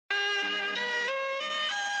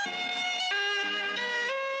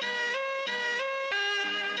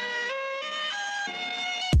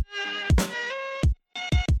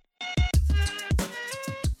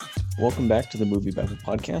Welcome back to the Movie Battle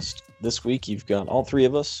Podcast. This week you've got all three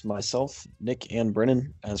of us, myself, Nick, and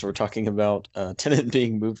Brennan, as we're talking about Tenet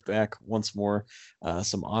being moved back once more,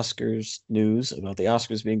 some Oscars news about the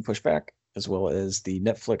Oscars being pushed back, as well as the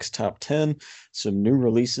Netflix Top 10, some new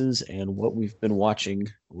releases, and what we've been watching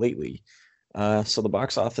lately. So the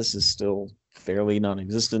box office is still fairly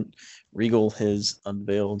non-existent. Regal has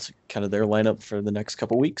unveiled kind of their lineup for the next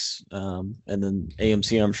couple weeks, and then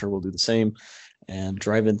AMC, I'm sure, will do the same. And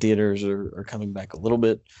drive-in theaters are coming back a little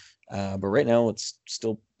bit. But right now, it's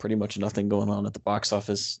still pretty much nothing going on at the box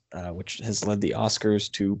office, which has led the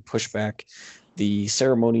Oscars to push back the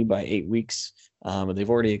ceremony by 8 weeks. And they've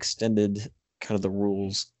already extended kind of the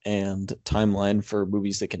rules and timeline for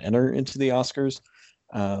movies that can enter into the Oscars.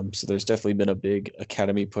 So there's definitely been a big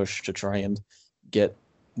Academy push to try and get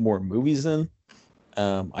more movies in.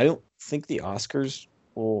 I don't think the Oscars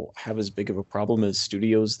will have as big of a problem as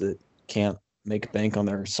studios that can't make bank on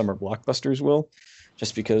their summer blockbusters will,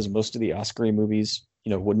 just because most of the Oscar movies,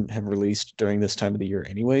 wouldn't have released during this time of the year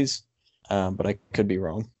anyways. But I could be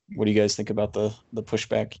wrong. What do you guys think about the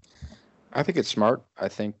pushback? I think it's smart. I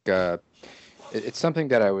think it's something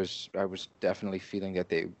that I was definitely feeling that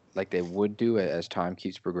they would do as time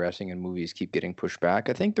keeps progressing and movies keep getting pushed back.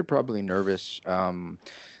 I think they're probably nervous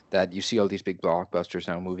that you see all these big blockbusters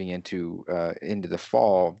now moving into the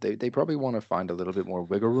fall. They probably want to find a little bit more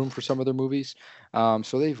wiggle room for some of their movies.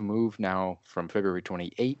 So they've moved now from February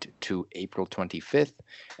 28th to April 25th,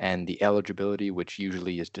 and the eligibility, which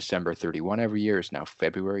usually is December 31 every year, is now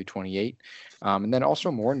February 28th. And then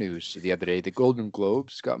also more news the other day, the Golden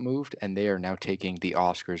Globes got moved, and they are now taking the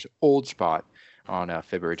Oscars' old spot on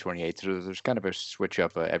February 28th. So there's kind of a switch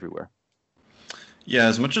up everywhere. Yeah,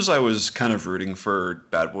 as much as I was kind of rooting for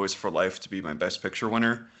Bad Boys for Life to be my Best Picture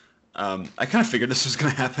winner, I kind of figured this was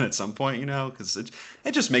going to happen at some point, because it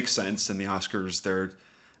just makes sense. And the Oscars,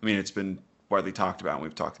 it's been widely talked about, and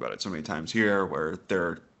we've talked about it so many times here, where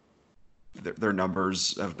their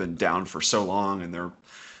numbers have been down for so long, and their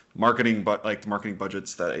marketing, but the marketing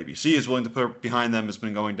budgets that ABC is willing to put behind them has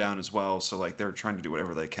been going down as well. So they're trying to do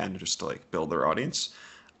whatever they can just to build their audience.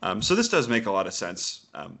 So this does make a lot of sense.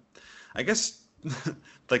 I guess.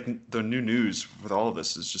 The new news with all of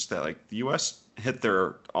this is just that the U.S. hit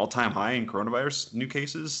their all-time high in coronavirus new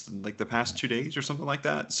cases in the past 2 days or something like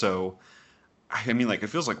that. So, it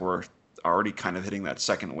feels like we're already kind of hitting that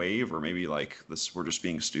second wave, or maybe we're just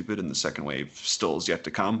being stupid and the second wave still is yet to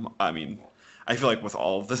come. I feel like with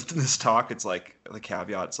all of this talk, it's the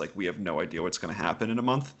caveat, it's we have no idea what's going to happen in a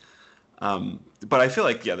month. But I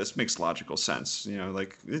feel this makes logical sense.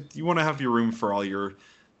 You want to have your room for all your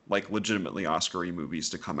legitimately Oscar-y movies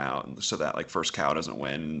to come out, and so that First Cow doesn't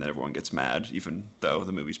win and everyone gets mad, even though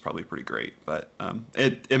the movie's probably pretty great. But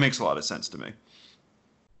it makes a lot of sense to me.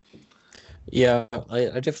 Yeah,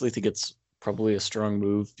 I definitely think it's probably a strong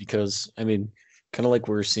move because, kind of like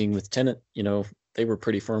we're seeing with Tenet, they were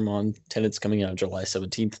pretty firm on Tenet's coming out July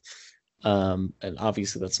 17th. And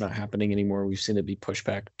obviously that's not happening anymore. We've seen it be pushed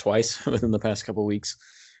back twice within the past couple of weeks.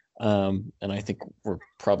 And I think we're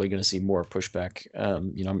probably going to see more pushback.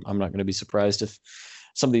 I'm not going to be surprised if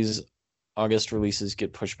some of these August releases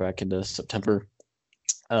get pushed back into September.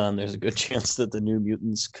 There's a good chance that the New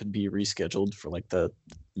Mutants could be rescheduled for the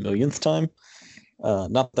millionth time.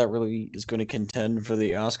 Not that really is going to contend for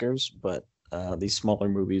the Oscars, but these smaller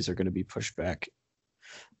movies are going to be pushed back,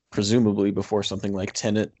 presumably before something like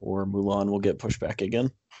Tenet or Mulan will get pushed back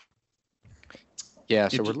again. Yeah,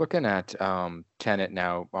 so we're looking at Tenet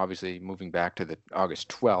now, obviously moving back to the August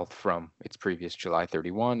 12th from its previous July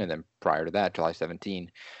 31, and then prior to that, July 17.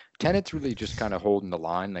 Tenet's really just kind of holding the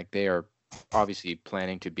line. They are obviously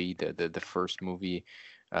planning to be the first movie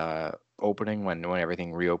opening when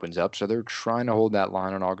everything reopens up. So they're trying to hold that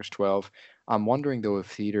line on August 12th. I'm wondering, though, if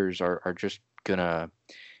theaters are just going to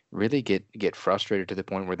really get frustrated to the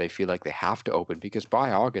point where they feel like they have to open, because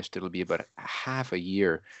by August, it'll be about half a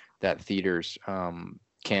year that theaters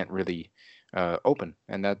can't really open,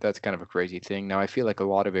 and that's kind of a crazy thing. Now, I feel like a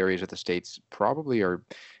lot of areas of the states probably are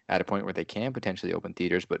at a point where they can potentially open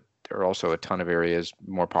theaters, but there are also a ton of areas,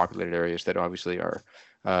 more populated areas, that obviously are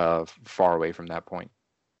far away from that point.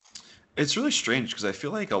 It's really strange because I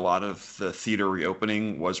feel like a lot of the theater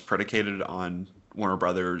reopening was predicated on Warner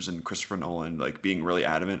Brothers and Christopher Nolan being really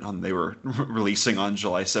adamant on they were releasing on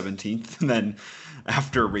July 17th, and then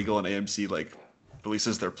after Regal and AMC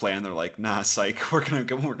releases their plan, they're like, nah, psych, we're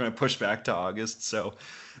gonna push back to August. So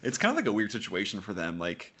it's kind of a weird situation for them.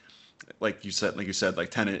 Like you said,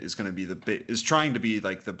 Tenet is going to be is trying to be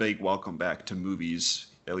the big welcome back to movies,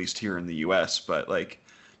 at least here in the U.S. But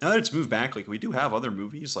now that it's moved back, we do have other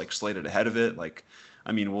movies slated ahead of it.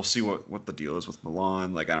 I mean, we'll see what the deal is with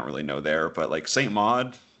Milan. Like, I don't really know there, but like Saint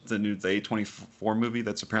Maud, the A24 movie,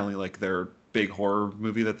 that's apparently like their big horror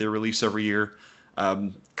movie that they release every year,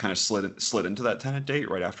 kind of slid into that Tenet date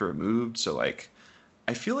right after it moved. So like,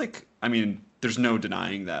 I feel like, I mean, there's no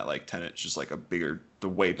denying that like Tenet's just like the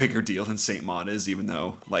way bigger deal than Saint Maud is, even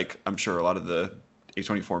though like I'm sure a lot of the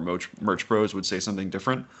A24 merch pros would say something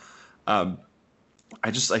different. Um,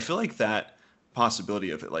 I feel like that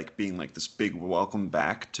possibility of it like being like this big welcome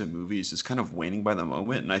back to movies is kind of waning by the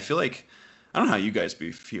moment, and I feel like I don't know how you guys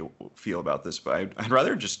feel about this, but I'd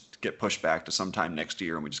rather just get pushed back to sometime next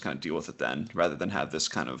year and we just kind of deal with it then, rather than have this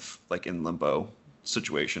kind of like in limbo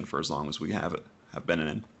situation for as long as we have been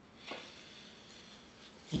in.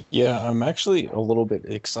 Yeah, I'm actually a little bit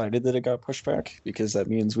excited that it got pushed back because that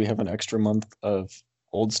means we have an extra month of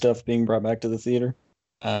old stuff being brought back to the theater.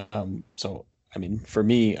 So I mean, for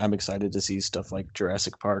me, I'm excited to see stuff like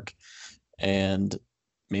Jurassic Park and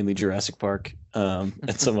mainly Jurassic Park, and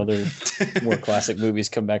some other more classic movies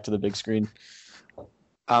come back to the big screen.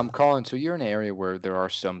 Colin, so you're in an area where there are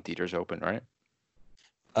some theaters open, right?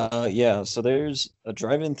 Yeah, so there's a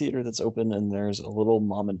drive-in theater that's open, and there's a little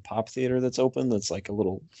mom and pop theater that's open. That's like a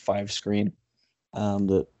little 5 screen.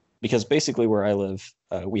 Because basically where I live,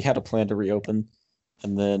 we had a plan to reopen,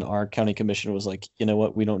 and then our county commission was like, you know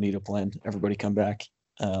what, we don't need a plan. Everybody come back.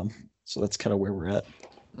 So that's kind of where we're at.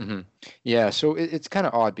 Mm-hmm. Yeah, so it's kind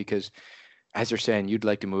of odd because, as you're saying, you'd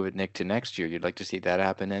like to move it, Nick, to next year. You'd like to see that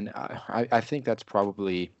happen, and I think that's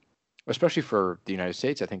probably, especially for the United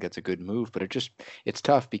States, I think that's a good move. But it's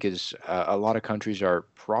tough because a lot of countries are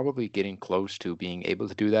probably getting close to being able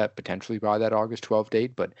to do that potentially by that August 12th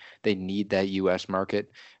date, but they need that U.S.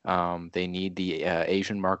 market. They need the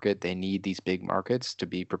Asian market. They need these big markets to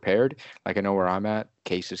be prepared. Like I know where I'm at,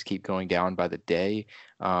 cases keep going down by the day.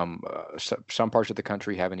 Some parts of the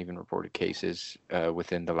country haven't even reported cases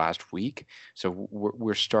within the last week. So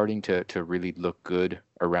we're starting to really look good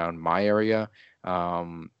around my area.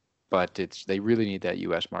 But they really need that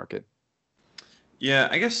U.S. market. Yeah,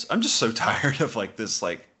 I guess I'm just so tired of like this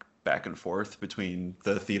like back and forth between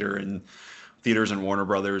the theaters and Warner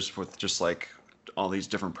Brothers with just like all these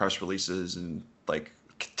different press releases and like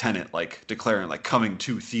Tenet like declaring like coming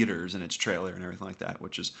to theaters in its trailer and everything like that,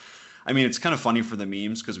 which is, I mean, it's kind of funny for the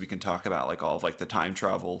memes because we can talk about like all of like the time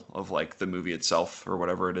travel of like the movie itself or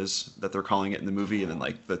whatever it is that they're calling it in the movie, and then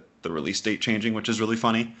like the release date changing, which is really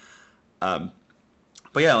funny.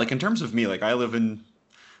 But yeah, like in terms of me, like I live in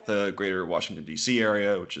the greater Washington, D.C.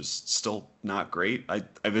 area, which is still not great. I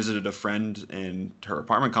visited a friend in her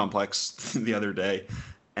apartment complex the other day,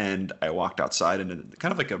 and I walked outside into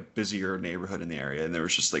kind of like a busier neighborhood in the area, and there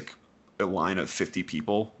was just like a line of 50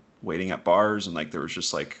 people waiting at bars, and like there was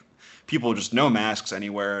just like people just no masks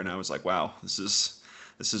anywhere, and I was like, wow, this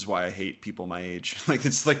is why I hate people my age. Like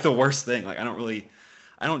it's like the worst thing. Like I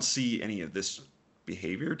don't see any of this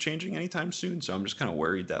behavior changing anytime soon, so I'm just kind of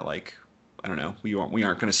worried that like I don't know, we aren't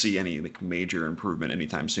going to see any like major improvement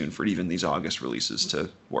anytime soon for even these August releases to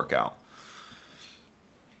work out.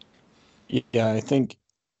 Yeah, I think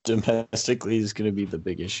domestically is going to be the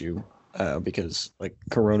big issue, because like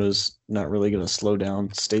Corona's not really going to slow down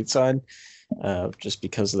stateside, just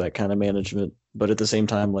because of that kind of management. But at the same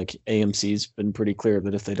time, like AMC's been pretty clear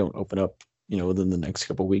that if they don't open up, within the next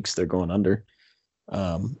couple of weeks, they're going under.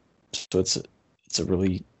 So it's a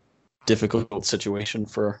really difficult situation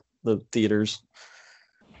for the theaters.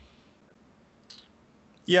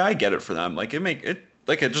 Yeah, I get it for them. Like it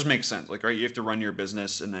just makes sense. Like, right, you have to run your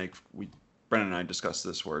business, and like Brennan and I discussed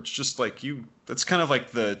this, where it's just like that's kind of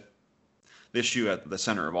like the issue at the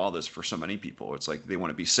center of all this for so many people. It's like they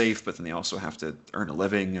want to be safe, but then they also have to earn a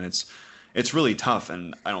living, and it's really tough.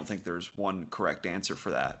 And I don't think there's one correct answer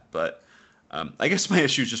for that. But I guess my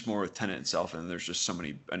issue is just more with Tenet itself, and there's just so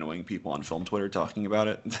many annoying people on film Twitter talking about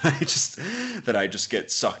it that I just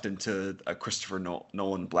get sucked into a Christopher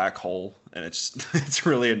Nolan black hole, and it's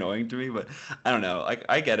really annoying to me. But I don't know, like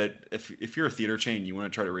I get it. If you're a theater chain, you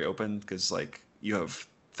want to try to reopen because like you have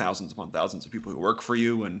thousands upon thousands of people who work for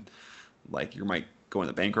you, and like you might go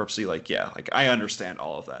into bankruptcy. Like yeah, like I understand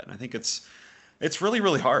all of that, and I think it's really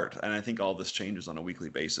really hard, and I think all this changes on a weekly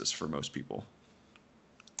basis for most people.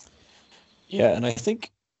 Yeah, and I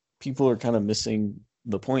think people are kind of missing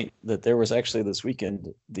the point that there was actually this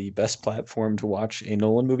weekend the best platform to watch a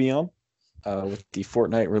Nolan movie on, with the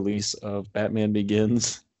fortnight release of Batman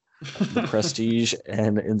Begins, The Prestige,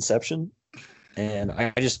 and Inception. And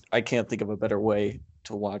I can't think of a better way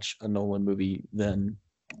to watch a Nolan movie than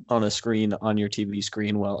on a screen on your TV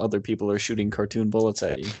screen while other people are shooting cartoon bullets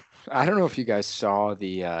at you. I don't know if you guys saw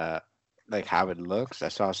the like how it looks. I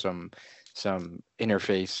saw some some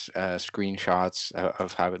interface screenshots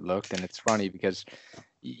of how it looked, and it's funny because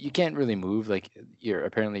you can't really move. Like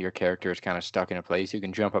apparently your character is kind of stuck in a place. You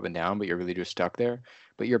can jump up and down, but you're really just stuck there.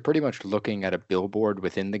 But you're pretty much looking at a billboard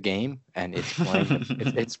within the game, and it's playing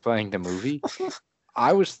it's playing the movie.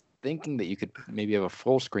 I was thinking that you could maybe have a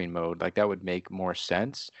full screen mode, like that would make more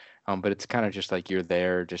sense. But it's kind of just like you're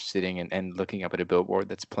there just sitting and looking up at a billboard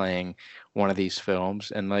that's playing one of these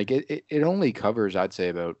films, and like it only covers, I'd say,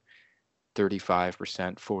 about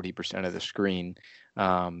 35%, 40% of the screen.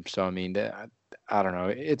 So I mean, I don't know.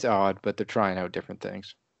 It's odd, but they're trying out different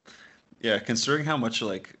things. Yeah, considering how much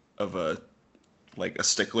of a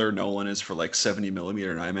stickler Nolan is for 70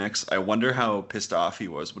 millimeter in IMAX, I wonder how pissed off he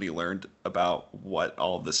was when he learned about what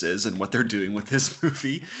all of this is and what they're doing with his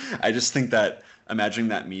movie. I just think that imagining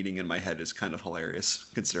that meeting in my head is kind of hilarious,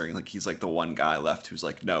 considering he's the one guy left who's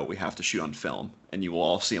no, we have to shoot on film, and you will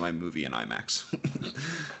all see my movie in IMAX.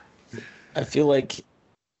 I feel like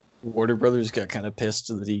Warner Brothers got kind of pissed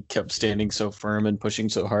that he kept standing so firm and pushing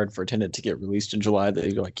so hard for Tenet to get released in July that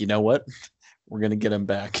they're you know what? We're going to get him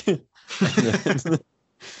back. I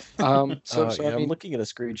mean, I'm looking at a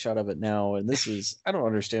screenshot of it now, and I don't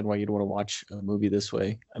understand why you'd want to watch a movie this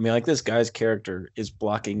way. I mean, this guy's character is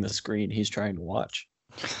blocking the screen he's trying to watch.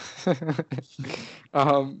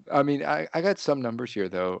 I mean, I got some numbers here,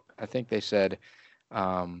 though. I think they said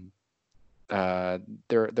there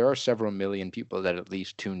are several million people that at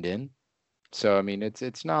least tuned in. So I mean,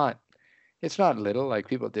 it's not little.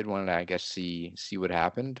 People did want to, I guess, see what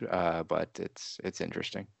happened. But it's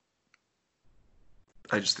interesting.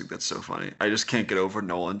 I just think that's so funny. I just can't get over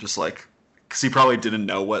Nolan just because he probably didn't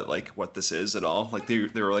know what this is at all. They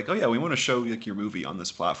were oh yeah, we want to show your movie on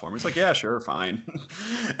this platform. It's yeah, sure, fine.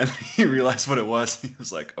 And he realized what it was. He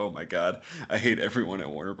was oh my god, I hate everyone at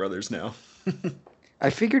Warner Brothers now. I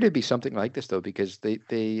figured it'd be something like this though, because they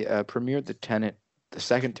premiered the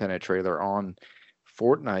second Tenet trailer on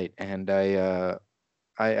Fortnite, and I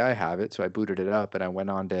have it, so I booted it up and I went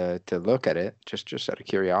on to look at it just out of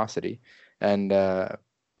curiosity, and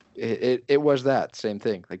it was that same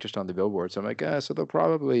thing, just on the billboard. So I'm so they'll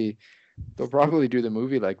probably do the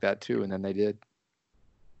movie like that too, and then they did.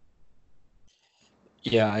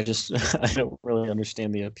 Yeah, I don't really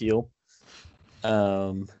understand the appeal,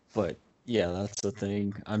 but yeah, that's the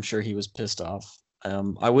thing. I'm sure he was pissed off.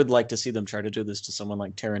 I would like to see them try to do this to someone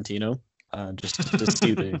like Tarantino, just to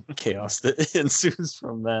see the chaos that ensues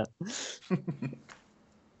from that.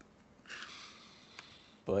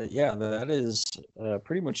 But yeah, that is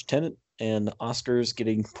pretty much Tenet, and Oscars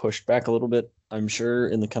getting pushed back a little bit. I'm sure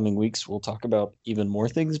in the coming weeks we'll talk about even more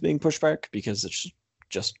things being pushed back because it's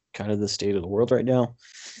just kind of the state of the world right now.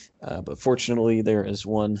 But fortunately, there is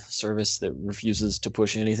one service that refuses to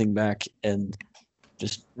push anything back and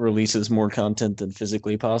just releases more content than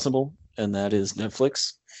physically possible, and that is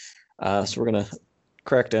Netflix. So we're going to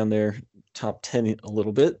crack down their top 10 a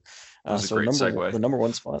little bit. So the number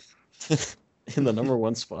one spot, in the number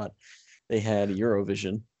one spot, they had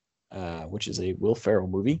Eurovision, which is a Will Ferrell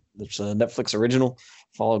movie. It's a Netflix original,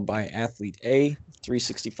 followed by Athlete A,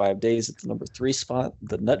 365 Days at the number 3 spot,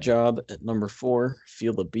 The Nut Job at number 4,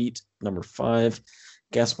 Feel the Beat, number 5,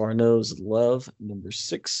 Gaspar Noé's Love, number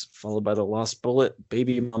 6, followed by The Lost Bullet,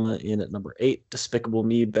 Baby Mama in at number 8, Despicable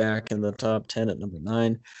Me back in the top 10 at number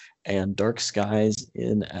 9, and Dark Skies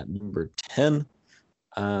in at number 10.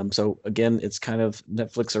 So again, it's kind of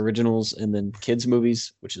Netflix originals and then kids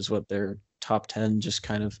movies, which is what their top 10 just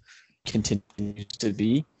kind of continues to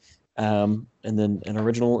be. And then an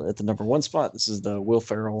original at the number 1 spot. This is the Will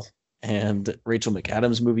Ferrell and Rachel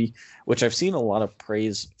McAdams movie, which I've seen a lot of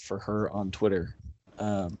praise for her on Twitter,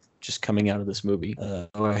 just coming out of this movie.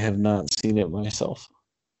 I have not seen it myself.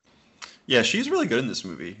 Yeah, she's really good in this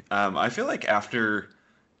movie. I feel like after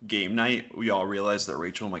Game Night, we all realized that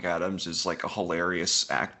Rachel McAdams is a hilarious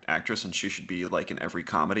actress, and she should be in every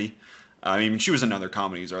comedy. I mean, she was in other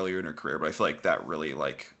comedies earlier in her career, but I feel like that really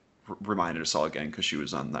reminded us all again because she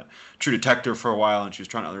was on that True Detective for a while and she was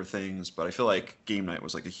trying other things. But I feel like Game Night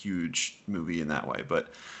was a huge movie in that way.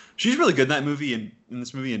 But she's really good in that movie and in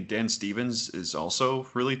this movie. And Dan Stevens is also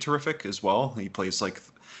really terrific as well. He plays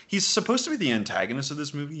he's supposed to be the antagonist of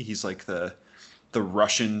this movie. He's the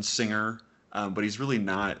Russian singer, but he's really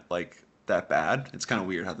not that bad. It's kind of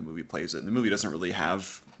weird how the movie plays it. And the movie doesn't really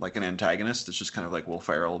have an antagonist. It's just kind of Will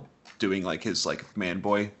Ferrell doing his man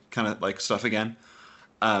boy kind of stuff again.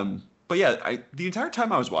 But yeah, the entire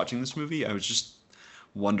time I was watching this movie, I was just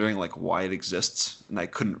wondering why it exists, and I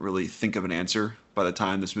couldn't really think of an answer by the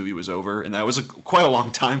time this movie was over, and that was quite a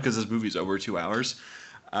long time because this movie's over 2 hours.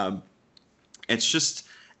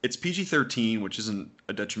 It's PG-13, which isn't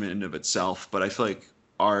a detriment in of itself, but I feel like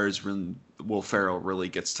ours when Will Ferrell really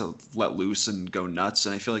gets to let loose and go nuts,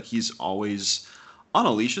 and I feel like he's always on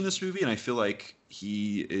a leash in this movie, and I feel like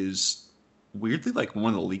he is weirdly like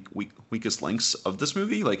one of the weakest links of this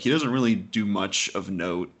movie. Like he doesn't really do much of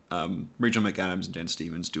note. Rachel McAdams and Dan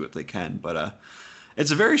Stevens do what they can, but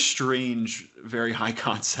it's a very strange, very high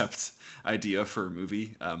concept idea for a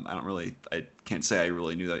movie. I can't say I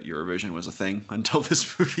really knew that Eurovision was a thing until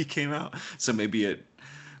this movie came out. So maybe it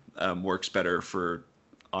works better for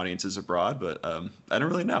audiences abroad, but I don't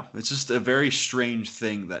really know. It's just a very strange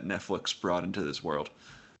thing that Netflix brought into this world.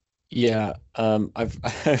 Yeah, I've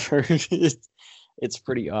heard it's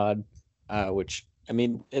pretty odd. Which I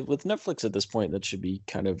mean, with Netflix at this point, that should be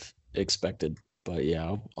kind of expected. But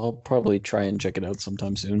yeah, I'll probably try and check it out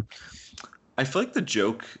sometime soon. I feel like the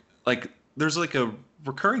joke, like, there's like a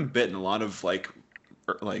recurring bit in a lot of like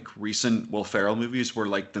recent Will Ferrell movies where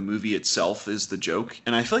like the movie itself is the joke,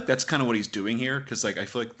 and I feel like that's kind of what he's doing here, because like I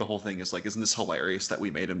feel like the whole thing is like, isn't this hilarious that we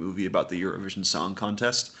made a movie about the Eurovision Song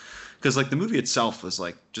Contest? Because like the movie itself was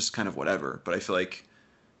like just kind of whatever, but I feel like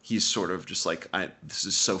he's sort of just like, this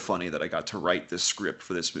is so funny that I got to write this script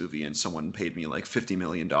for this movie and someone paid me like $50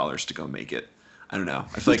 million to go make it. I don't know.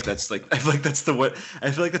 I feel like that's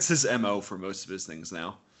his MO for most of his things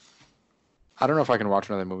now. I don't know if I can watch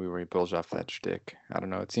another movie where he pulls off that shtick. I don't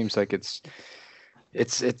know. It seems like it's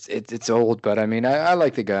old, but I mean, I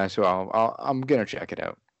like the guy, so I'm gonna check it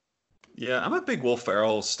out. Yeah, I'm a big Will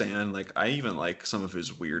Ferrell stan. Like, I even like some of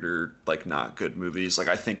his weirder, like, not good movies. Like,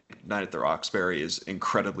 I think Night at the Roxbury is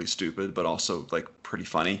incredibly stupid, but also like pretty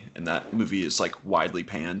funny. And that movie is like widely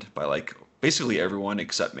panned by like basically everyone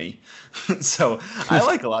except me. So I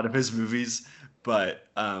like a lot of his movies, but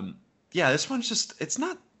yeah, this one's just,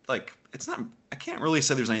 I can't really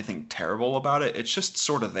say there's anything terrible about it. It's just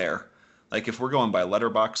sort of there. Like if we're going by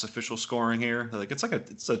Letterboxd official scoring here, like it's a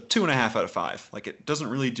 2.5 out of 5. Like it doesn't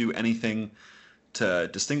really do anything to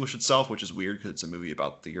distinguish itself, which is weird because it's a movie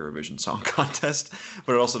about the Eurovision Song Contest,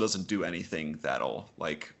 but it also doesn't do anything that'll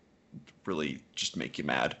like really just make you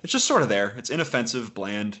mad. It's just sort of there. It's inoffensive,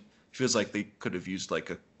 bland. It feels like they could have used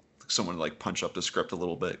like someone to like punch up the script a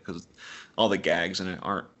little bit, because all the gags in it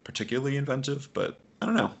aren't particularly inventive. But I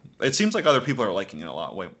don't know. It seems like other people are liking it a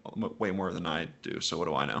lot, way more than I do. So what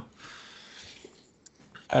do I know?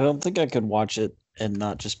 I don't think I could watch it and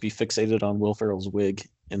not just be fixated on Will Ferrell's wig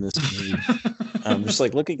in this movie. Just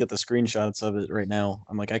like looking at the screenshots of it right now,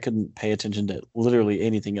 I'm like, I couldn't pay attention to literally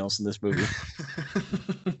anything else in this movie.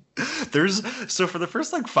 So for the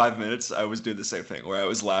first like 5 minutes, I was doing the same thing where I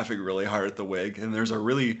was laughing really hard at the wig, and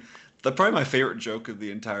probably my favorite joke of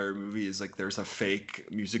the entire movie is like there's a fake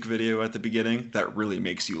music video at the beginning that really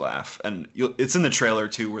makes you laugh, and it's in the trailer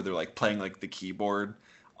too, where they're like playing like the keyboard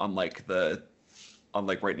on like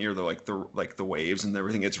right near the waves and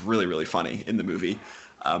everything. It's really, really funny in the movie.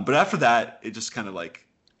 But after that, it just kind of like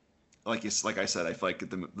I said, I feel like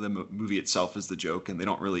the movie itself is the joke, and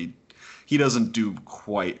he doesn't do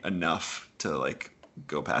quite enough to like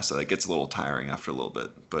go past that. It gets a little tiring after a little bit.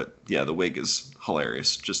 But yeah, the wig is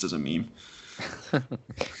hilarious, just as a meme.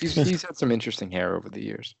 He's had some interesting hair over the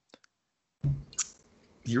years.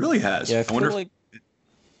 He really has. Yeah,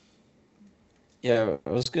 I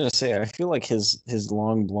was gonna say, I feel like his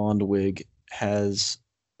long blonde wig has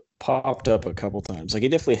popped up a couple times. Like he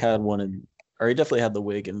definitely had he definitely had the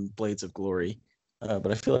wig in Blades of Glory,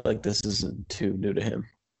 but I feel like this isn't too new to him.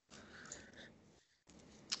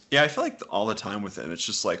 Yeah, I feel like all the time with him, it's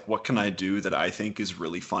just like, what can I do that I think is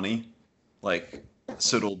really funny? Like,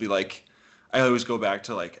 so it'll be like, I always go back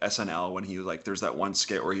to like SNL when he like, there's that one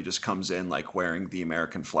skit where he just comes in like wearing the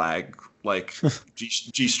American flag, like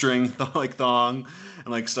G-string like thong and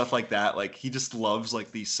like stuff like that. Like he just loves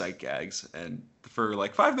like these sight gags, and for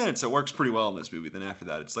like 5 minutes it works pretty well in this movie. Then after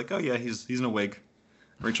that, it's like, oh yeah, he's in a wig.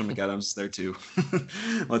 Rachel McAdams is there too.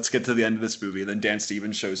 Let's get to the end of this movie. Then Dan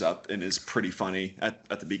Stevens shows up and is pretty funny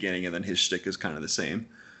at the beginning, and then his shtick is kind of the same.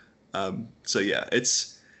 So yeah,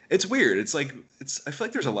 it's weird. It's like I feel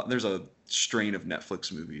like there's a strain of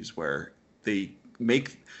Netflix movies where they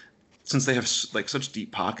make, since they have like such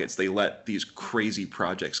deep pockets, they let these crazy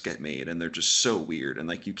projects get made, and they're just so weird, and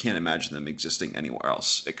like you can't imagine them existing anywhere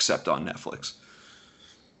else except on Netflix.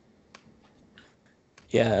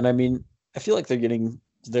 Yeah, and I mean, I feel like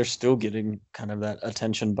they're still getting kind of that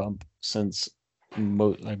attention bump since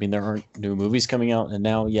there aren't new movies coming out, and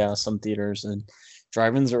now some theaters and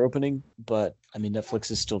drive-ins are opening, but I mean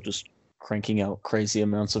Netflix is still just cranking out crazy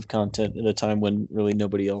amounts of content at a time when really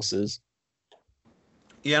nobody else is.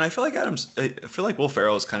 Yeah, and I feel like Will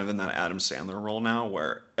Ferrell is kind of in that Adam Sandler role now,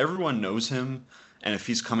 where everyone knows him, and if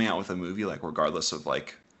he's coming out with a movie, like regardless of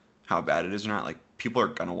like how bad it is or not, like people are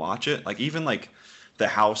gonna watch it. Like even like The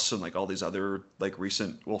House and like all these other like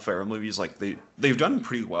recent Will Ferrell movies, like they've done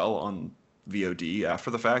pretty well on VOD after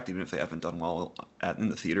the fact, even if they haven't done well in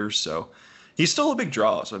the theaters. So he's still a big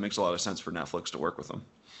draw. So it makes a lot of sense for Netflix to work with him.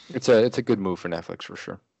 It's a good move for Netflix for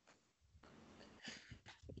sure.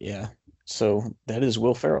 Yeah. So that is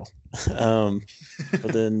Will Ferrell.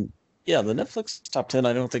 But then, yeah, the Netflix top 10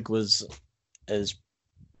 I don't think was as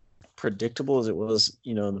predictable as it was,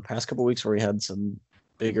 in the past couple of weeks where we had some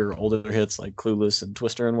bigger, older hits like Clueless and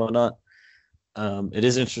Twister and whatnot. It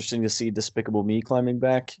is interesting to see Despicable Me climbing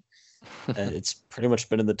back. It's pretty much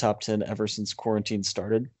been in the top 10 ever since quarantine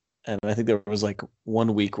started. And I think there was like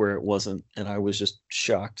 1 week where it wasn't, and I was just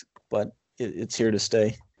shocked, but it's here to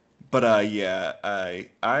stay. But yeah,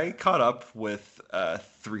 I caught up with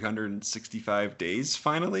 365 days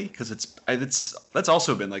finally, because that's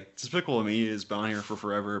also been like Despicable Me has been on here for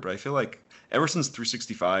forever, but I feel like ever since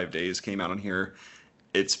 365 days came out on here,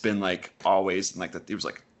 it's been like always like that. It was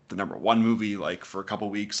like the number one movie like for a couple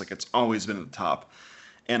weeks. Like it's always been at the top.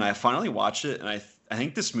 And I finally watched it, and I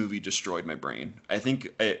think this movie destroyed my brain. I think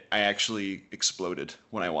I actually exploded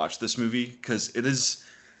when I watched this movie, because it is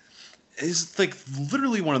like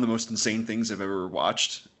literally one of the most insane things I've ever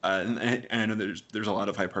watched. And I know there's a lot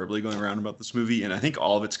of hyperbole going around about this movie, and I think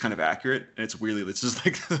all of it's kind of accurate. And it's weirdly, this is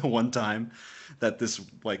like the one time that this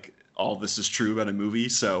like all this is true about a movie.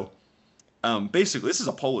 So basically, this is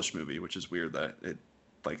a Polish movie, which is weird that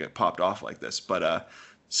it popped off like this. But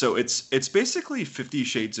so it's basically 50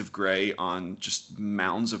 Shades of Grey on just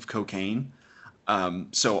mounds of cocaine.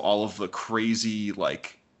 So all of the crazy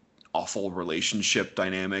like awful relationship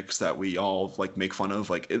dynamics that we all like make fun of,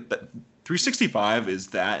 like 365 is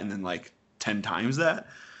that, and then like 10 times that.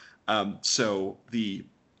 So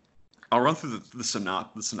I'll run through the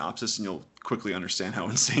synopsis, and you'll quickly understand how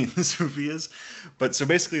insane this movie is. But so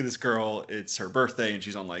basically, this girl, it's her birthday, and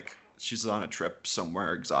she's on a trip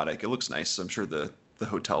somewhere exotic. It looks nice. So I'm sure the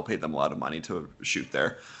hotel paid them a lot of money to shoot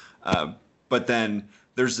there. But then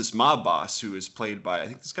there's this mob boss who is played by, I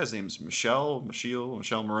think this guy's name is Michelle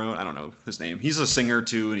Marone. I don't know his name. He's a singer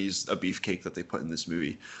too, and he's a beefcake that they put in this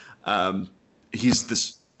movie. He's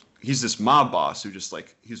this mob boss who just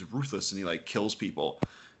like, he's ruthless, and he like kills people.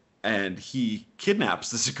 And he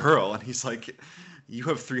kidnaps this girl, and he's like, you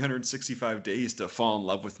have 365 days to fall in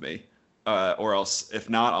love with me, or else, if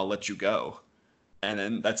not, I'll let you go. And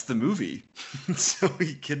then that's the movie. So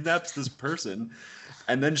he kidnaps this person,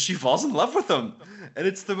 and then she falls in love with him. And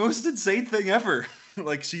it's the most insane thing ever.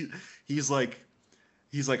 Like he's like,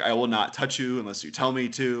 I will not touch you unless you tell me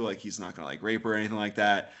to. Like, he's not gonna like rape her or anything like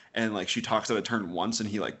that. And like, she talks out of turn once, and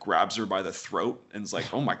he like grabs her by the throat and is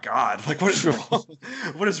like, oh my God, like what is wrong?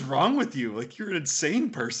 What is wrong with you? Like, you're an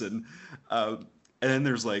insane person. And then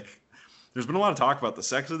there's been a lot of talk about the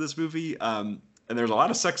sex of this movie. And there's a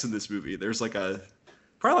lot of sex in this movie. There's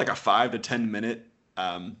probably like a 5 to 10 minute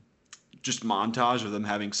just montage of them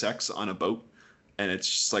having sex on a boat, and it's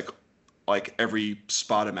just like every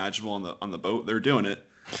spot imaginable on the boat, they're doing it.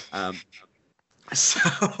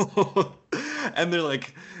 So and they're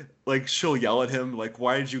like she'll yell at him like,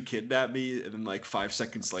 why did you kidnap me? And then like 5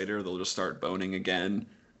 seconds later they'll just start boning again,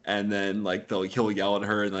 and then like he'll yell at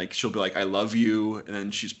her, and like she'll be like, I love you, and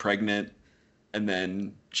then she's pregnant, and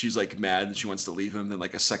then she's like mad and she wants to leave him. Then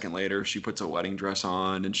like a second later she puts a wedding dress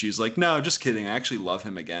on, and she's like, no, just kidding, I actually love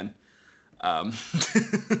him again.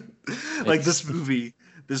 Like this movie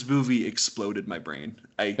exploded my brain.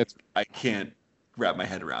 I can't wrap my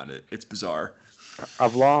head around it. It's bizarre.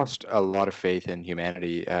 I've lost a lot of faith in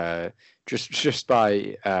humanity just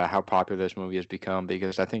by how popular this movie has become,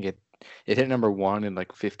 because I think it hit number one in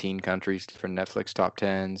like 15 countries for Netflix top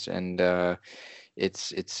 10s, and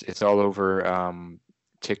it's all over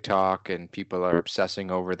TikTok, and people are obsessing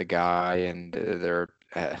over the guy, and they're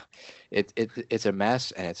it's a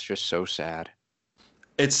mess, and it's just so sad.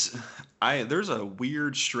 There's a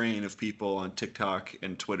weird strain of people on TikTok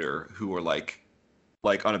and Twitter who are like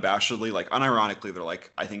unabashedly, like unironically, they're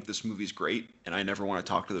like, I think this movie's great, and I never want to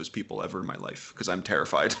talk to those people ever in my life because I'm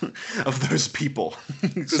terrified of those people.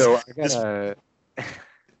 So I gotta.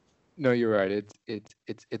 No, you're right.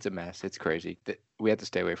 It's a mess. It's crazy. We have to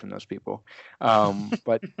stay away from those people.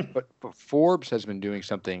 But Forbes has been doing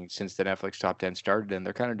something since the Netflix top 10 started, and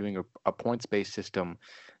they're kind of doing a points-based system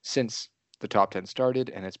since the top 10 started,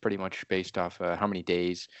 and it's pretty much based off how many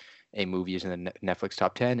days a movie is in the Netflix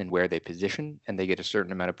top 10 and where they position, and they get a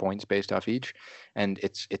certain amount of points based off each. And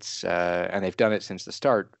and they've done it since the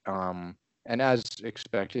start. And as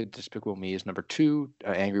expected, Despicable Me is number 2.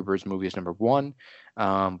 Angry Birds movie is number 1.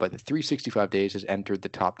 But the 365 Days has entered the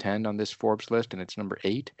top 10 on this Forbes list, and it's number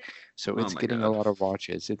 8. So it's getting a lot of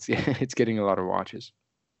watches. It's getting a lot of watches.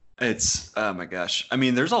 It's oh my gosh. I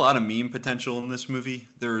mean, there's a lot of meme potential in this movie.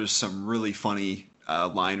 There's some really funny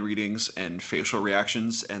line readings and facial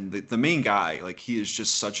reactions, and the main guy, like, he is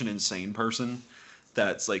just such an insane person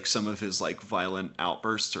that's like some of his like violent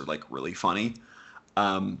outbursts are like really funny.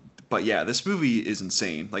 Um, but yeah, this movie is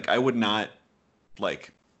insane. Like, I would not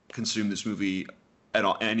like consume this movie at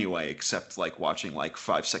all anyway, except like watching like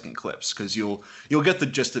 5 second clips because you'll get the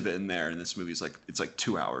gist of it in there. And this movie's like it's like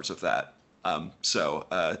 2 hours of that.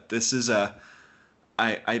 This is a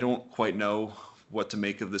I don't quite know what to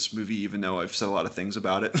make of this movie, even though I've said a lot of things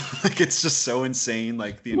about it. Like, it's just so insane.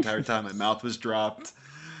 Like, the entire time my mouth was dropped.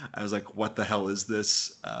 I was like, what the hell is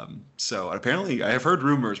this? So apparently I have heard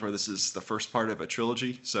rumors where this is the first part of a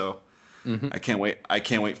trilogy. So I can't wait. I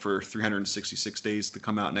can't wait for 366 days to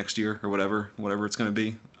come out next year or whatever it's going to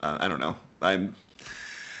be. I don't know.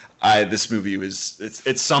 This movie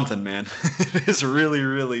it's something, man. It is really,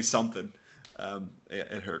 really something.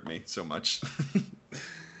 It hurt me so much.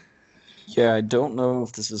 Yeah, I don't know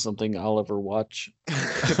if this is something I'll ever watch.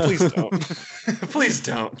 Please don't. Please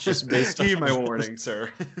don't. Just based Heed on my warning, sir.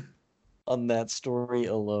 on that story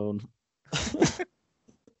alone.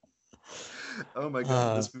 Oh my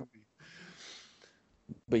god, this movie.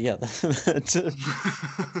 But yeah, that's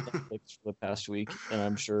Netflix for the past week, and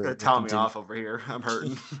I'm sure They're telling me off over here. I'm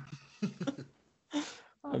hurting.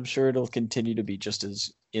 I'm sure it'll continue to be just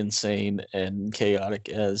as insane and chaotic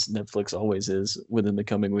as Netflix always is within the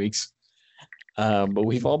coming weeks. But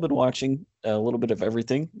we've all been watching a little bit of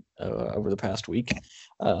everything over the past week.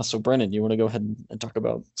 So, Brennan, you want to go ahead and talk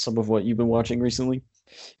about some of what you've been watching recently?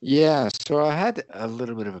 Yeah, so I had a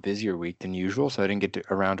little bit of a busier week than usual, so I didn't get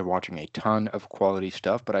around to watching a ton of quality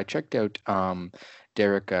stuff. But I checked out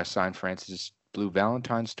Derek Cianfrance's Blue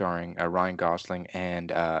Valentine, starring Ryan Gosling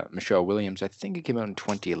and Michelle Williams. I think it came out in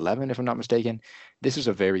 2011, if I'm not mistaken. This is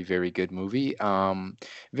a very, very good movie.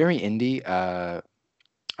 Very indie.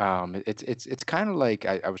 It's kind of like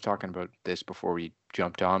I was talking about this before we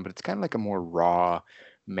jumped on, but it's kind of like a more raw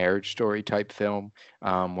marriage story type film,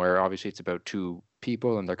 where obviously it's about two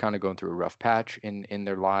people and they're kind of going through a rough patch in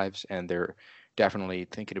their lives, and they're definitely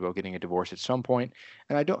thinking about getting a divorce at some point.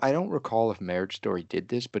 And I don't recall if Marriage Story did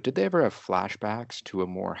this, but did they ever have flashbacks to a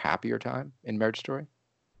more happier time in Marriage Story?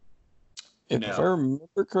 If I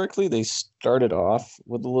remember correctly, they started off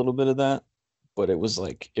with a little bit of that, but it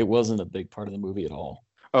wasn't a big part of the movie at all.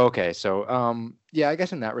 Okay, so yeah, I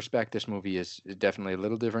guess in that respect, this movie is definitely a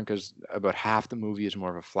little different because about half the movie is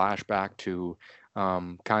more of a flashback to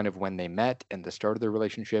kind of when they met and the start of their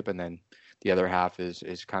relationship, and then the other half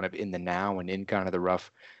is kind of in the now and in kind of the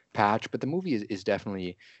rough patch. But the movie is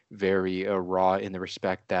definitely very raw in the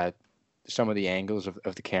respect that some of the angles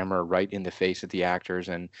of the camera are right in the face of the actors,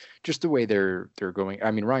 and just the way they're going.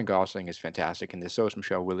 I mean, Ryan Gosling is fantastic in this. So is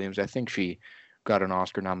Michelle Williams. I think she got an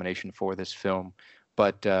Oscar nomination for this film.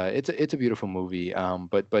 But it's a beautiful movie.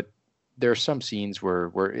 But there are some scenes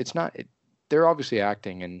where it's not. They're obviously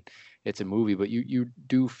acting and it's a movie, but you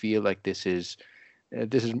do feel like this is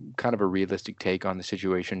kind of a realistic take on the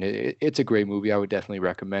situation. It's a great movie. I would definitely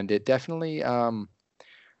recommend it. Definitely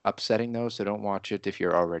upsetting though, so don't watch it if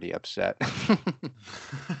you're already upset.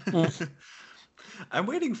 I'm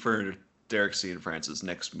waiting for Derek Cianfrance's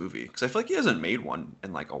next movie because I feel like he hasn't made one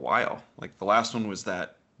in like a while. Like, the last one was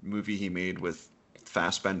that movie he made with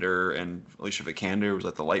Fassbender and Alicia Vikander. Was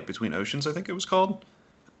that The Light Between Oceans, I think it was called.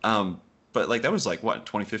 But like, that was like what,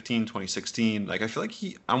 2015, 2016. Like, I feel like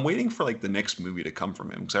I'm waiting for like the next movie to come from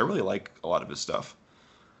him because I really like a lot of his stuff.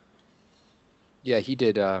 Yeah, he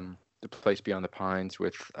did The Place Beyond the Pines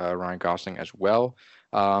with Ryan Gosling as well.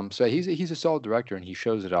 So he's a solid director, and he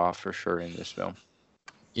shows it off for sure in this film.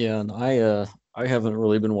 Yeah, and I haven't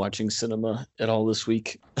really been watching cinema at all this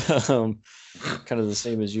week. Kind of the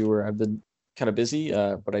same as you were. I've been kind of busy,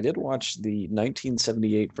 but I did watch the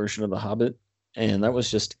 1978 version of The Hobbit, and that was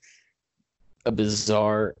just a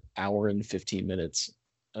bizarre hour and 15 minutes.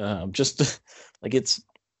 Just like it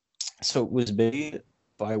was made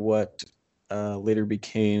by what later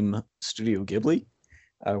became Studio Ghibli,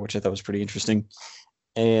 which I thought was pretty interesting.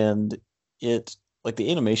 And it, like,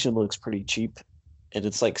 the animation looks pretty cheap, and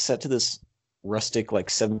it's like set to this rustic, like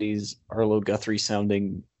 70s Arlo Guthrie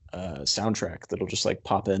sounding soundtrack that'll just like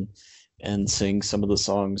pop in and sing some of the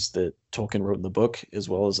songs that Tolkien wrote in the book, as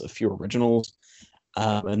well as a few originals.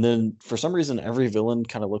 And then for some reason, every villain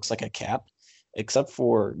kind of looks like a cat, except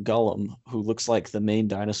for Gollum, who looks like the main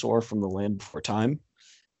dinosaur from The Land Before Time,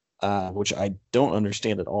 which I don't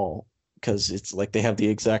understand at all, because it's like they have the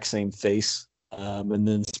exact same face. And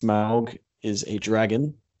then Smaug is a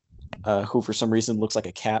dragon, who for some reason looks like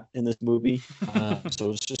a cat in this movie.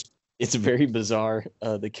 So it's very bizarre.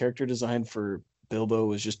 The character design for Bilbo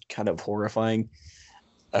was just kind of horrifying.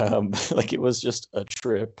 Like it was just a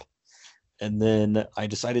trip. And then I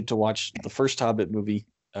decided to watch the first Hobbit movie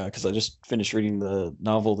because I just finished reading the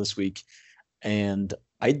novel this week, and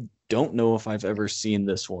I don't know if I've ever seen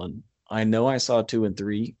this one. I know I saw 2 and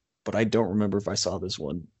 3, but I don't remember if I saw this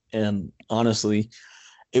one. And honestly,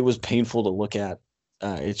 it was painful to look at.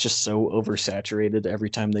 It's just so oversaturated every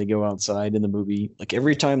time they go outside in the movie. Like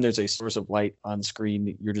every time there's a source of light on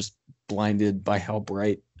screen, you're just blinded by how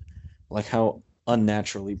bright, like how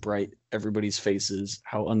unnaturally bright everybody's face is,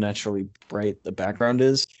 how unnaturally bright the background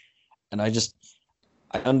is. And I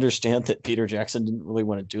understand that Peter Jackson didn't really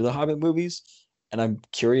want to do the Hobbit movies, and I'm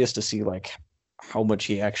curious to see like how much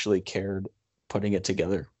he actually cared putting it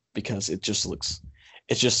together, because it's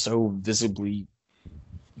just so visibly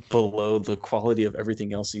below the quality of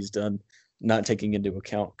everything else he's done, not taking into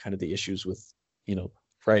account kind of the issues with,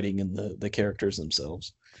 writing and the characters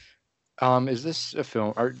themselves. Is this a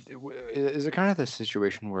film, or is it kind of the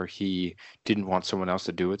situation where he didn't want someone else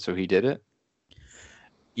to do it, so he did it?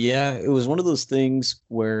 Yeah, it was one of those things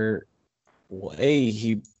where, well,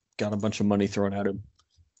 he got a bunch of money thrown at him.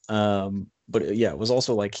 But yeah, it was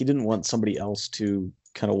also like he didn't want somebody else to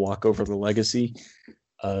kind of walk over the legacy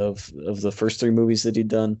of the first 3 movies that he'd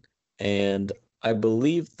done. And I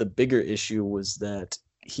believe the bigger issue was that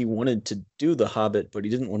he wanted to do The Hobbit, but he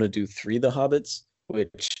didn't want to do 3 The Hobbits,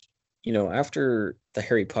 which, after the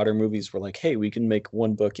Harry Potter movies were like, hey, we can make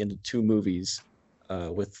one book into 2 movies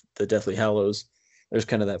with the Deathly Hallows. There's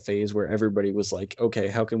kind of that phase where everybody was like, okay,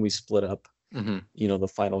 how can we split up,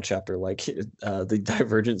 the final chapter? Like the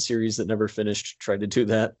Divergent series that never finished tried to do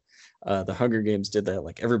that. The Hunger Games did that.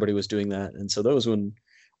 Like everybody was doing that. And so that was when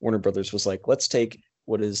Warner Brothers was like, let's take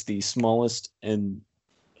what is the smallest and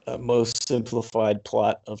most simplified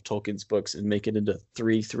plot of Tolkien's books and make it into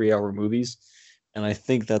 3 3-hour movies. And I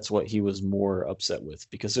think that's what he was more upset with,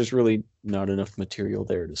 because there's really not enough material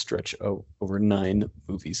there to stretch over 9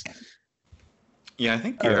 movies. Yeah, I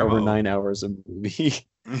think over 9 hours a movie.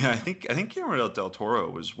 Yeah, I think Guillermo del Toro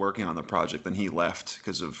was working on the project, then he left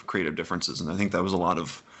because of creative differences, and I think that was a lot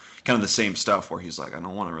of kind of the same stuff where he's like, I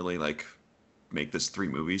don't want to really like make this 3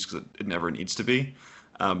 movies because it never needs to be.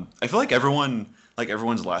 I feel like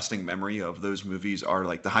everyone's lasting memory of those movies are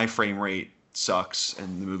like the high frame rate sucks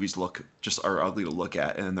and the movies are ugly to look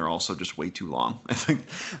at, and they're also just way too long. I think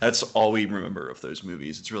that's all we remember of those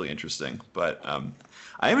movies. It's really interesting, but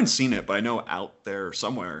I haven't seen it, but I know out there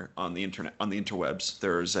somewhere on the internet, on the interwebs,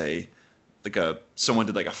 there's someone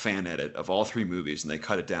did like a fan edit of all 3 movies and they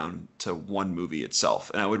cut it down to 1 movie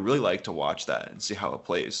itself, and I would really like to watch that and see how it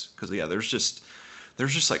plays, because yeah, there's just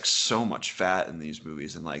like so much fat in these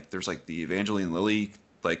movies, and like there's like the Evangeline Lilly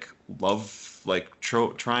like love like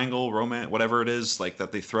triangle romance, whatever it is, like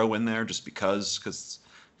that they throw in there just because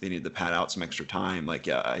they need to pad out some extra time. Like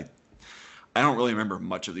yeah, I don't really remember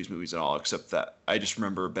much of these movies at all, except that I just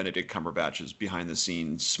remember Benedict Cumberbatch's behind the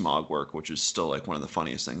scenes smog work, which is still like one of the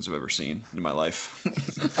funniest things I've ever seen in my life.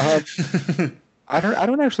 I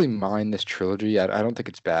don't actually mind this trilogy. I don't think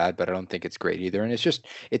it's bad, but I don't think it's great either. And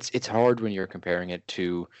it's hard when you're comparing it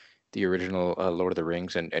to the original Lord of the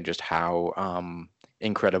Rings and just how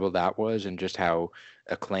incredible that was, and just how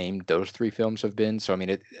acclaimed those 3 films have been. So I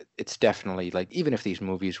mean, it's definitely like, even if these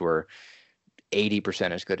movies were 80%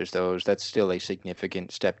 as good as those, that's still a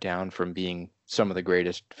significant step down from being some of the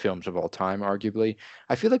greatest films of all time, arguably.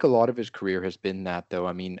 I feel like a lot of his career has been that, though.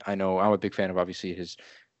 I mean, I know I'm a big fan of obviously his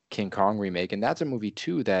King Kong remake, and that's a movie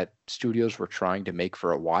too that studios were trying to make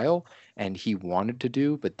for a while and he wanted to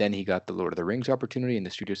do, but then he got the Lord of the Rings opportunity and the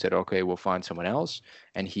studio said, okay, we'll find someone else,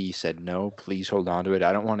 and he said, no, please hold on to it,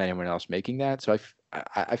 I don't want anyone else making that. So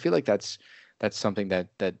I feel like that's something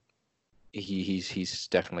that he's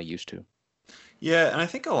definitely used to. Yeah, and I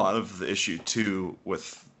think a lot of the issue too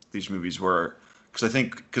with these movies were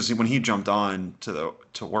because when he jumped on to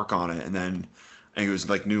work on it, and then it was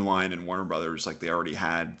like New Line and Warner Brothers, like they already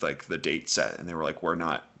had like the date set, and they were like, we're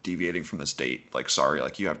not deviating from this date. Like, sorry,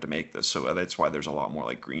 like you have to make this. So that's why there's a lot more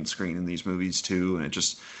like green screen in these movies too, and it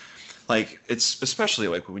just like it's especially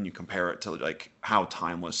like when you compare it to like how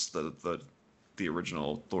timeless the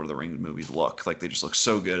original Lord of the Rings movies look. Like they just look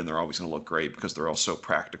so good, and they're always going to look great because they're all so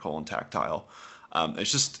practical and tactile.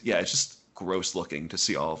 It's just gross looking to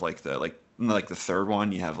see all of like the third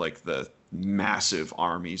one. You have like the massive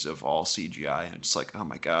armies of all CGI, and it's like, oh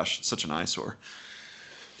my gosh, it's such an eyesore.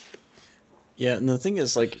 Yeah, and the thing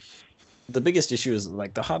is, like, the biggest issue is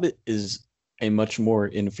like The Hobbit is a much more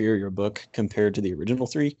inferior book compared to the original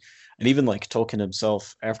 3. And even like Tolkien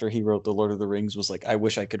himself, after he wrote The Lord of the Rings, was like, I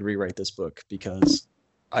wish I could rewrite this book because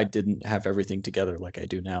I didn't have everything together like I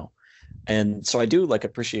do now. And so I do like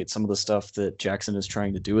appreciate some of the stuff that Jackson is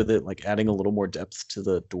trying to do with it, like adding a little more depth to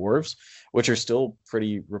the dwarves, which are still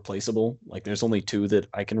pretty replaceable. Like there's only two that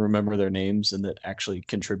I can remember their names and that actually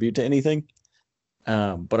contribute to anything.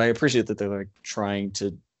 But I appreciate that they're like trying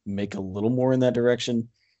to make a little more in that direction.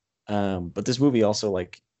 But this movie also,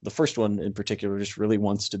 like the first one in particular, just really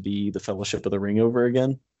wants to be the Fellowship of the Ring over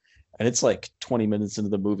again. And it's like 20 minutes into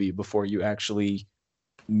the movie before you actually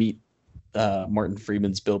meet Martin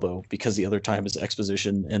Freeman's Bilbo, because the other time is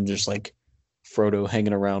exposition and just like Frodo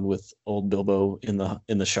hanging around with old Bilbo in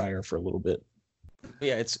the Shire for a little bit. But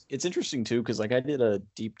yeah, it's interesting too because like I did a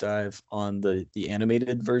deep dive on the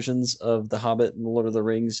animated versions of The Hobbit and The Lord of the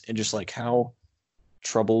Rings and just like how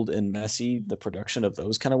troubled and messy the production of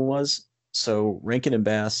those kind of was. So Rankin and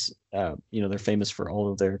Bass, they're famous for all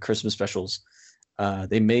of their Christmas specials.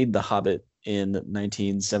 They made The Hobbit in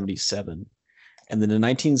 1977. And then in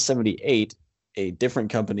 1978, a different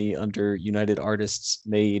company under United Artists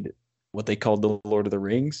made what they called The Lord of the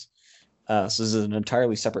Rings. So this is an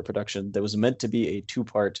entirely separate production that was meant to be a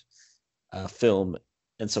two-part film.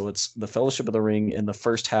 And so it's The Fellowship of the Ring in the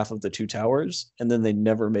first half of The Two Towers, and then they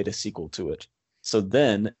never made a sequel to it. So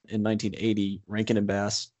then in 1980, Rankin and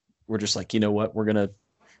Bass were just like, you know what, we're going to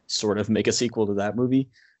sort of make a sequel to that movie,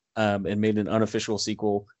 and made an unofficial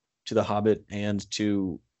sequel to The Hobbit and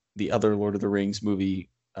to the other Lord of the Rings movie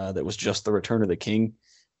that was just The Return of the King.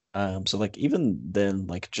 So like even then,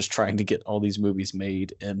 like just trying to get all these movies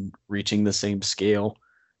made and reaching the same scale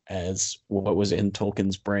as what was in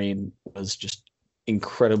Tolkien's brain was just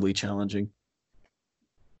incredibly challenging.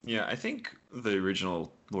 Yeah, I think the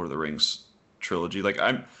original Lord of the Rings trilogy, like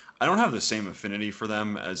I don't have the same affinity for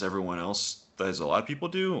them as everyone else, as a lot of people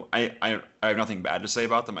do. I have nothing bad to say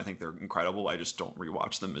about them. I think they're incredible. I just don't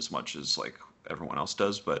rewatch them as much as like everyone else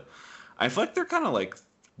does. But I feel like they're kind of like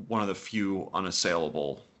one of the few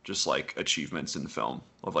unassailable just like achievements in film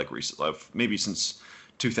of like recent, of maybe since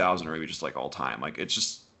 2000 or maybe just like all time. Like it's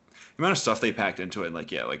just the amount of stuff they packed into it. And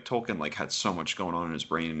like, yeah, like Tolkien like had so much going on in his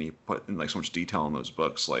brain and he put in like so much detail in those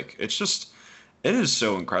books. Like it's just, it is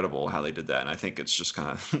so incredible how they did that. And I think it's just kind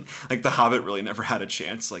of like The Hobbit really never had a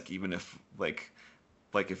chance. Like even if like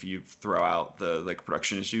if you throw out the like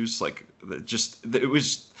production issues, like it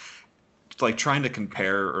was like trying to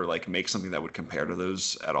compare or like make something that would compare to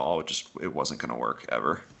those at all. It wasn't going to work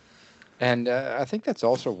ever. And I think that's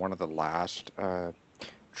also one of the last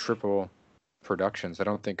triple productions. I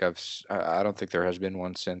don't think there has been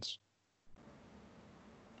one since.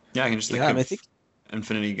 Yeah, I can just think Yeah, of I think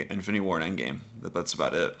Infinity War and Endgame. That's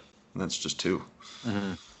about it. And that's just two.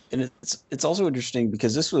 Mhm. And it's also interesting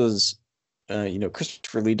because this was,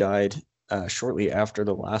 Christopher Lee died shortly after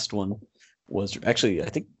the last one was actually, I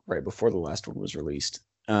think, right before the last one was released.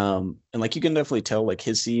 And like you can definitely tell, like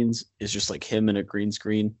his scenes is just like him in a green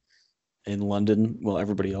screen in London while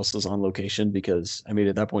everybody else is on location because I mean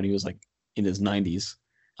at that point he was like in his 90s.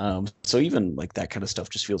 So even like that kind of stuff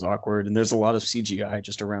just feels awkward. And there's a lot of CGI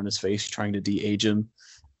just around his face trying to de-age him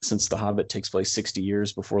since The Hobbit takes place 60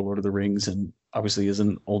 years before Lord of the Rings. And obviously as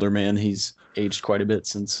an older man, he's aged quite a bit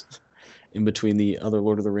since in between the other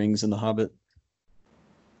Lord of the Rings and The Hobbit.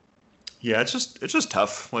 Yeah, it's just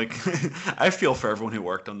tough. Like I feel for everyone who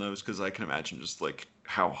worked on those because I can imagine just like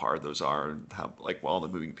how hard those are and how like all the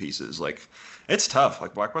moving pieces. Like it's tough.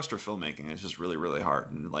 Like blockbuster filmmaking is just really really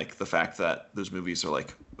hard. And like the fact that those movies are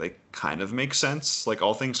like kind of make sense, like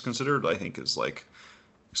all things considered, I think is like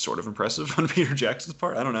sort of impressive on Peter Jackson's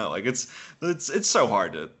part. I don't know. Like it's so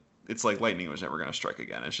hard to. It's like lightning was never going to strike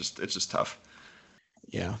again. It's just tough.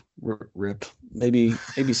 Yeah, rip. Maybe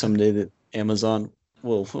someday that Amazon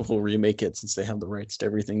will remake it since they have the rights to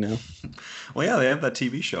everything now. Well, yeah, they have that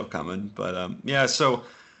TV show coming, but yeah. So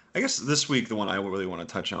I guess this week the one I really want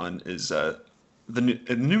to touch on is the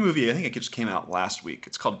new movie. I think it just came out last week.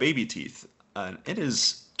 It's called Baby Teeth. It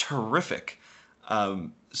is terrific.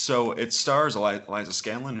 So it stars Eliza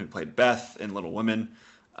Scanlon, who played Beth in Little Women.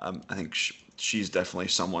 I think she's definitely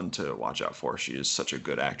someone to watch out for. She is such a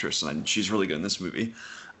good actress, and she's really good in this movie.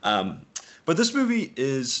 But this movie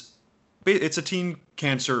it's a teen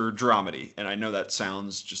cancer dramedy, and I know that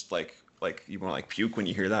sounds just like you want to like puke when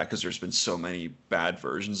you hear that because there's been so many bad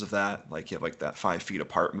versions of that. Like you have like that 5 Feet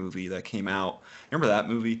Apart movie that came out. Remember that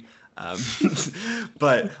movie?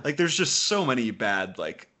 But like there's just so many bad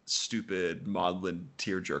like stupid maudlin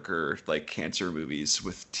tearjerker like cancer movies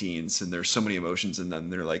with teens, and there's so many emotions in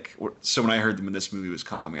them. They're like, so when I heard them when this movie was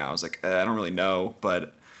coming out, I was like, I don't really know,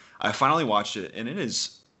 but I finally watched it, and it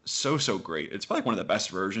is so great. It's probably one of the best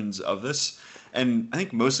versions of this, and I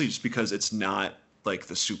think mostly just because it's not like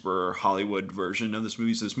the super Hollywood version of this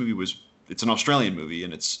movie. So this movie was it's an Australian movie,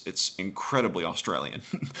 and it's incredibly Australian.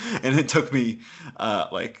 And it took me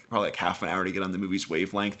like probably like half an hour to get on the movie's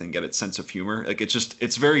wavelength and get its sense of humor. Like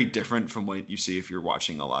it's very different from what you see if you're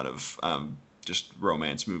watching a lot of just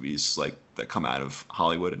romance movies like that come out of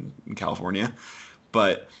Hollywood and in California.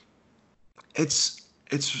 But it's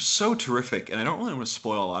so terrific, and I don't really want to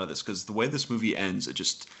spoil a lot of this because the way this movie ends, it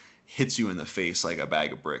just hits you in the face like a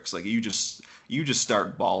bag of bricks. Like you just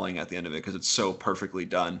start bawling at the end of it because it's so perfectly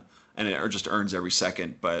done, and it just earns every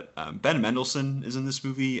second. But Ben Mendelsohn is in this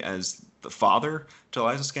movie as the father to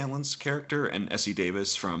Eliza Scanlen's character, and Essie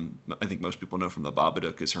Davis, from I think most people know from The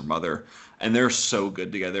Babadook, is her mother, and they're so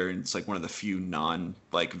good together. And it's like one of the few non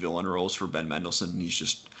villain roles for Ben Mendelsohn. He's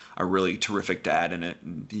just a really terrific dad in it,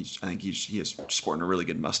 and I think he is sporting a really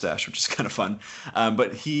good mustache, which is kind of fun.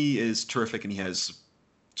 But he is terrific, and he has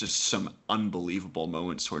just some unbelievable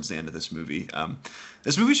moments towards the end of this movie.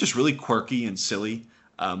 This movie's just really quirky and silly,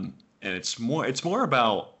 and it's more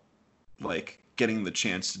about like getting the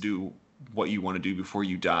chance to do what you want to do before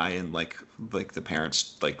you die, and like the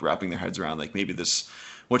parents like wrapping their heads around like maybe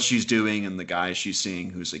what she's doing and the guy she's seeing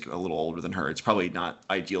who's like a little older than her. It's probably not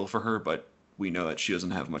ideal for her, but we know that she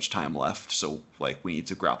doesn't have much time left, so like we need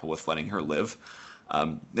to grapple with letting her live.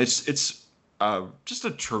 It's just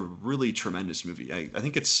a really tremendous movie. I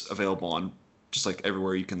think it's available on just like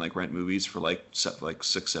everywhere you can like rent movies for like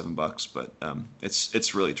 $6-7, but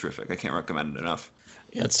it's really terrific. I can't recommend it enough.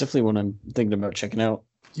 Yeah, it's definitely one I'm thinking about checking out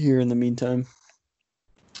here in the meantime.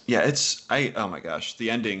 Yeah, oh my gosh,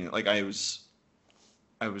 the ending, like I was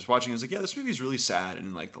watching, I was like, yeah, this movie's really sad,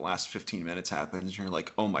 and like the last 15 minutes happens, and you're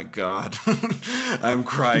like, oh my God, I'm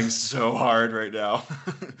crying so hard right now.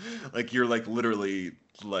 Like you're like literally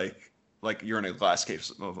like you're in a glass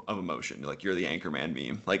case of emotion. Like you're the Anchorman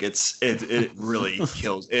meme. Like it really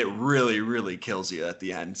kills. It really kills you at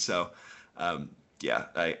the end. So yeah,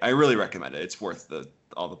 I really recommend it. It's worth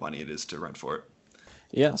all the money it is to rent for it.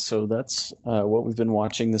 Yeah, so that's what we've been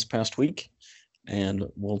watching this past week, and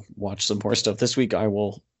we'll watch some more stuff this week. I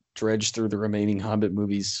will dredge through the remaining Hobbit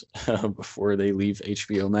movies before they leave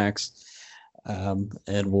HBO Max.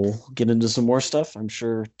 And we'll get into some more stuff. I'm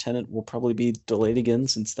sure Tenet will probably be delayed again,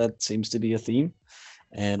 since that seems to be a theme.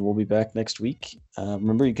 And we'll be back next week.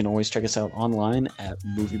 Remember, you can always check us out online at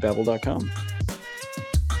moviebabble.com.